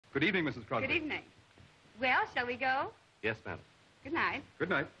Good evening, Mrs. Crosby. Good evening. Well, shall we go? Yes, ma'am. Good night. Good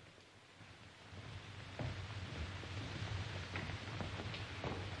night.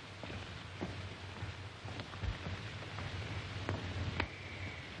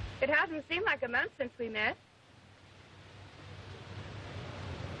 It hasn't seemed like a month since we met.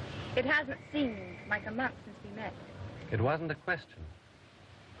 It hasn't seemed like a month since we met. It wasn't a question.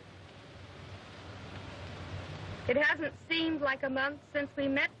 It hasn't seemed like a month since we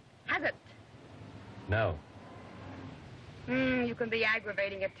met, has it? No. You can be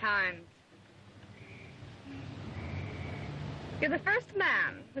aggravating at times. You're the first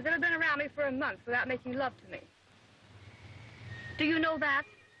man who's ever been around me for a month without making love to me. Do you know that?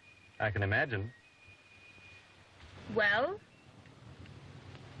 I can imagine. Well?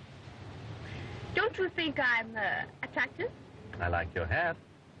 Don't you think I'm attractive? I like your hat.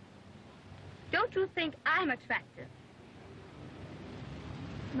 Don't you think I'm attractive?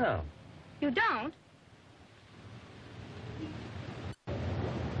 No. You don't?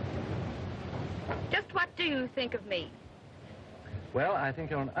 Just what do you think of me? Well, I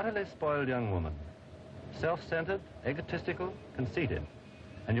think you're an utterly spoiled young woman. Self-centered, egotistical, conceited.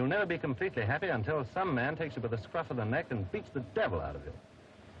 And you'll never be completely happy until some man takes you by the scruff of the neck and beats the devil out of you.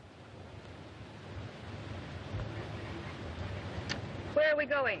 Where are we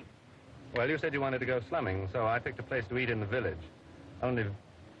going? Well, you said you wanted to go slumming, so I picked a place to eat in the village. Only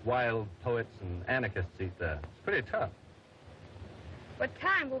wild poets and anarchists eat there. It's pretty tough. What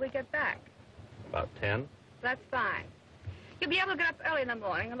time will we get back? About 10. That's fine. You'll be able to get up early in the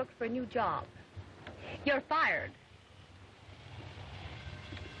morning and look for a new job. You're fired.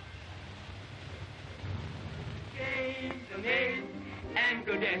 Games and games and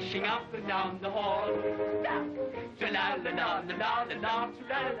go dashing up and down the hall. Tra-la-la-la-la-la-la-la,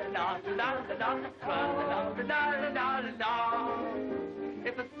 tra-la-la-la-la-la-la, tra-la-la-la-la-la-la.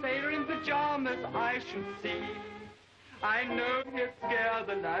 If a sailor in pajamas I should see, I know he'd scare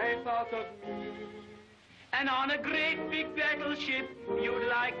the life out of me. And on a great big battleship you'd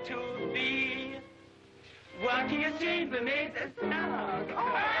like to be, working as chambermaids as snug.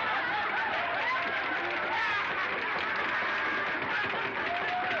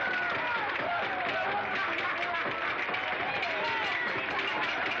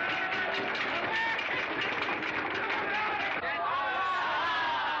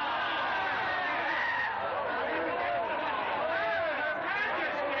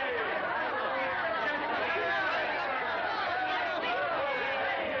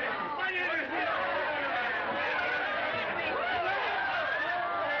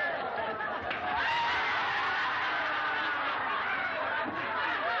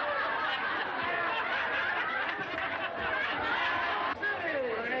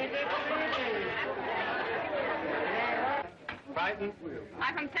 Brighton?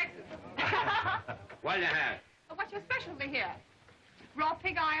 I'm from Texas. What do you have? What's your specialty here? Raw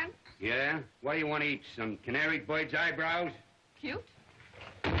pig iron? Yeah? What do you want to eat? Some canary bird's eyebrows? Cute.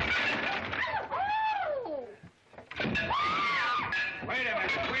 Wait a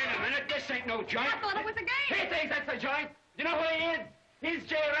minute. This ain't no joint. I thought it was a game. He thinks that's a joint. You know who he is? He's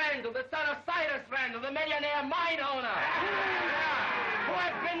Jay Randall, the son of Cyrus Randall, the millionaire mine owner. Who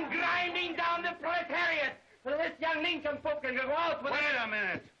has been grinding down the proletariat so this young nincompoop can go out with... Wait a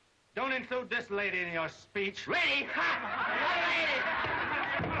minute. Don't include this lady in your speech. Ready? Ha! What lady?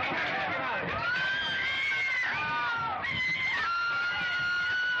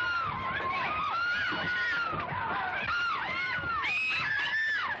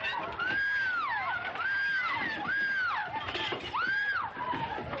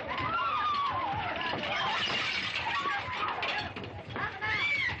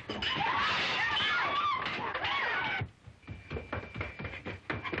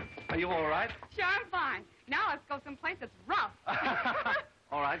 Are you all right? Sure, I'm fine. Now let's go someplace that's rough.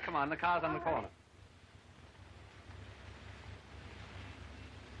 All right, come on. The car's on the corner.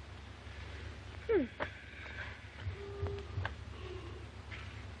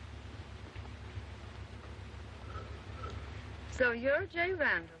 So you're Jay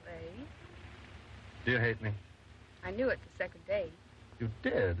Randall, eh? Do you hate me? I knew it the second day. You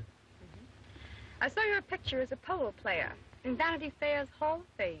did? I saw your picture as a polo player in Vanity Fair's Hall of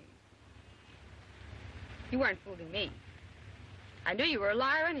Fame. You weren't fooling me. I knew you were a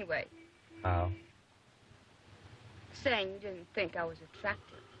liar anyway. How? Saying you didn't think I was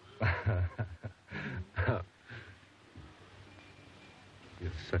attractive.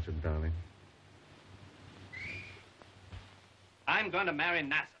 You're such a darling. I'm going to marry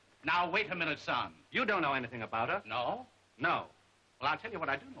NASA. Now, wait a minute, son. You don't know anything about her. No? No. Well, I'll tell you what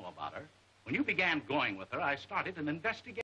I do know about her. When you began going with her, I started an investigation.